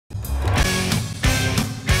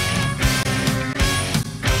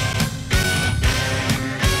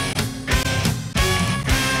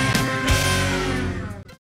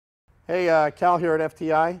Hey, Cal here at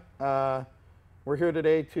FTI. We're here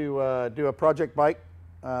today to do a project bike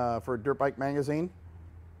for Dirt Bike Magazine.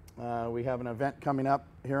 We have an event coming up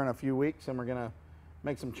here in a few weeks, and we're going to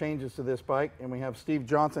make some changes to this bike. And we have Steve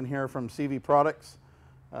Johnson here from CV Products.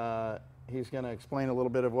 He's going to explain a little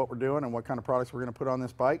bit of what we're doing and what kind of products we're going to put on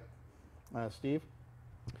this bike. Steve?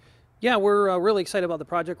 Yeah, we're really excited about the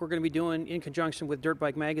project we're going to be doing in conjunction with Dirt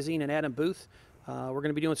Bike Magazine and Adam Booth. We're going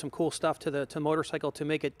to be doing some cool stuff to the motorcycle to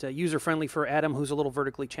make it user-friendly for Adam, who's a little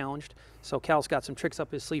vertically challenged. So Cal's got some tricks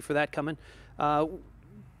up his sleeve for that coming.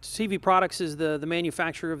 CV Products is the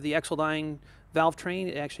manufacturer of the Exeldyne valve train.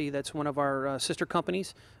 Actually, that's one of our sister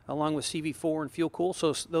companies, along with CV4 and FTI.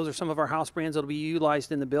 So those are some of our house brands that will be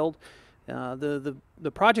utilized in the build.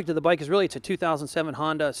 The project of the bike is really, it's a 2007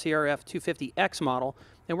 Honda CRF250X model,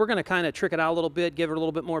 and we're going to kind of trick it out a little bit, give it a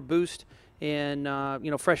little bit more boost, and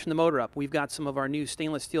freshen the motor up. We've got some of our new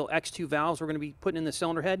stainless steel X2 valves we're going to be putting in the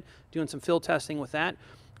cylinder head, doing some field testing with that.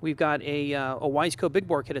 We've got a Wurx big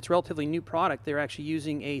bore kit. It's a relatively new product. They're actually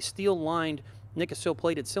using a steel-lined Nicosil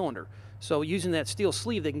plated cylinder. So using that steel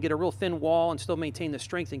sleeve, they can get a real thin wall and still maintain the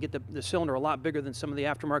strength and get the cylinder a lot bigger than some of the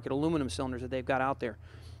aftermarket aluminum cylinders that they've got out there.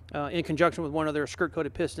 In conjunction with one of their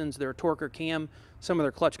skirt-coated pistons, their torquer cam, some of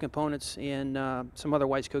their clutch components, and some other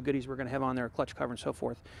Wurx goodies we're going to have on there, clutch cover and so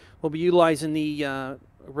forth. We'll be utilizing the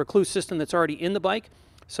Recluse system that's already in the bike.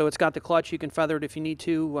 So it's got the clutch. You can feather it if you need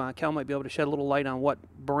to. Cal might be able to shed a little light on what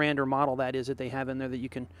brand or model that is that they have in there that you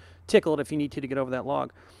can tickle it if you need to get over that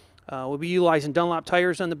log. We'll be utilizing Dunlop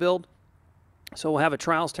tires on the build. So we'll have a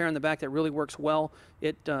trials tire in the back that really works well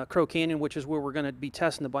at Crow Canyon, which is where we're going to be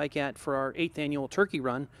testing the bike at for our 8th annual turkey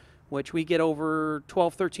run, which we get over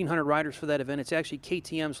 1,300 riders for that event. It's actually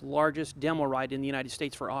KTM's largest demo ride in the United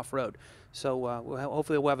States for off-road. So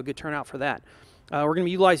hopefully we'll have a good turnout for that. We're going to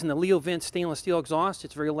be utilizing the Leo Vince stainless steel exhaust.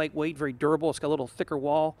 It's very lightweight, very durable. It's got a little thicker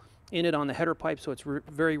wall in it on the header pipe, so it's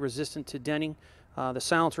very resistant to denting. The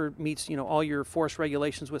silencer meets all your force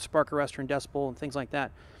regulations with spark arrestor and decibel and things like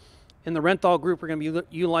that. In the Renthal group, we're going to be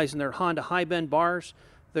utilizing their Honda high bend bars,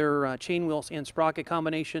 their chain wheels and sprocket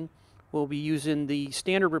combination. We'll be using the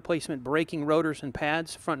standard replacement braking rotors and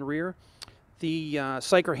pads, front and rear. The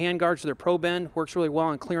Cycler handguards, their Pro Bend, works really well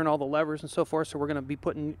on clearing all the levers and so forth, so we're going to be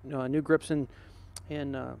putting new grips and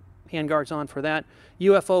handguards on for that.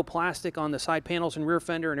 UFO plastic on the side panels and rear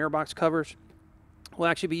fender and airbox covers. We'll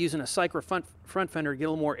actually be using a Cycler front fender to get a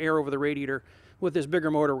little more air over the radiator. With this bigger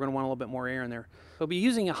motor, we're going to want a little bit more air in there. We'll be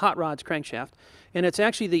using a Hot Rods crankshaft, and it's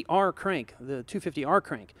actually the R crank, the 250R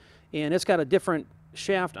crank, and it's got a different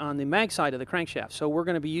shaft on the mag side of the crankshaft. So we're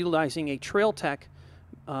going to be utilizing a Trail Tech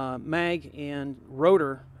mag and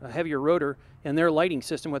rotor, a heavier rotor, and their lighting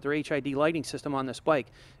system with their HID lighting system on this bike.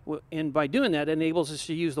 And by doing that, it enables us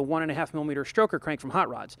to use the 1.5mm stroker crank from Hot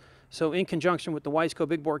Rods. So in conjunction with the Wurx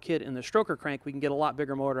big bore kit and the stroker crank, we can get a lot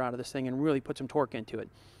bigger motor out of this thing and really put some torque into it.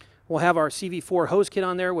 We'll have our CV4 hose kit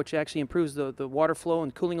on there, which actually improves the water flow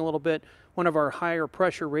and cooling a little bit. One of our higher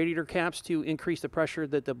pressure radiator caps to increase the pressure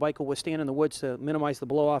that the bike will withstand in the woods to minimize the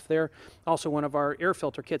blow off there. Also one of our air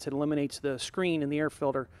filter kits that eliminates the screen in the air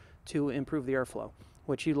filter to improve the airflow,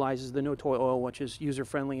 which utilizes the no-toy oil, which is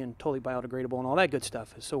user-friendly and totally biodegradable and all that good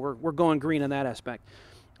stuff. So we're going green in that aspect.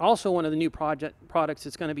 Also, one of the new products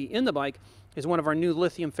that's going to be in the bike is one of our new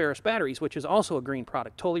lithium ferrous batteries, which is also a green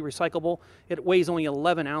product, totally recyclable. It weighs only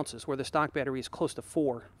 11 ounces, where the stock battery is close to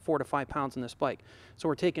 4 to 5 pounds in this bike. So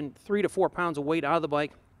we're taking 3 to 4 pounds of weight out of the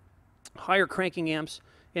bike, higher cranking amps,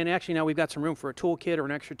 and actually now we've got some room for a toolkit or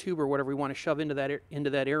an extra tube or whatever we want to shove into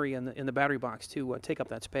that area in the battery box to take up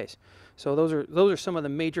that space. So those are some of the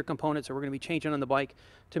major components that we're going to be changing on the bike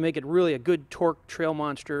to make it really a good torque trail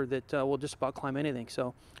monster that will just about climb anything.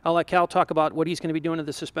 So I'll let Cal talk about what he's going to be doing to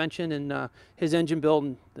the suspension and his engine build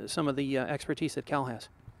and some of the expertise that Cal has.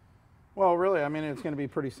 Well, really, I mean, it's going to be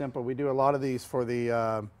pretty simple. We do a lot of these for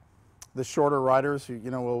the shorter riders.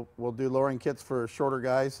 We'll do lowering kits for shorter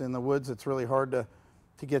guys in the woods. It's really hard to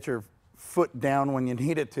get your foot down when you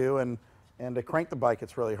need it to, and to crank the bike,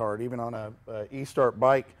 it's really hard. Even on a e-start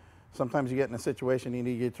bike, sometimes you get in a situation you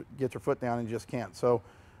need to get your foot down and you just can't. So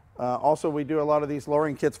also we do a lot of these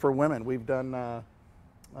lowering kits for women. We've done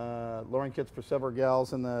lowering kits for several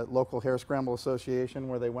gals in the local Hare Scramble Association,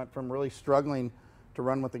 where they went from really struggling to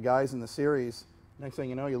run with the guys in the series. Next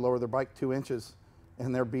thing you know, you lower their bike 2 inches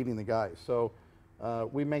and they're beating the guys. So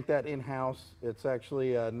we make that in-house. It's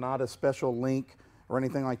actually not a special link or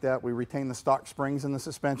anything like that. We retain the stock springs in the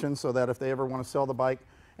suspension so that if they ever want to sell the bike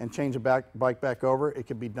and change the bike back over, it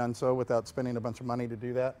could be done so without spending a bunch of money to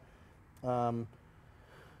do that. And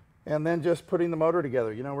then just putting the motor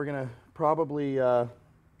together. We're going to probably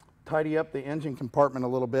tidy up the engine compartment a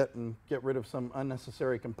little bit and get rid of some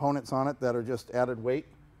unnecessary components on it that are just added weight,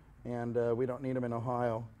 and we don't need them in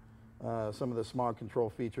Ohio. Some of the smog control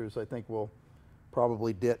features I think we'll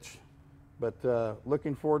probably ditch. But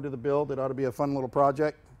looking forward to the build. It ought to be a fun little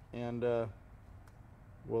project, and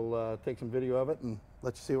we'll take some video of it and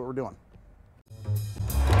let you see what we're doing.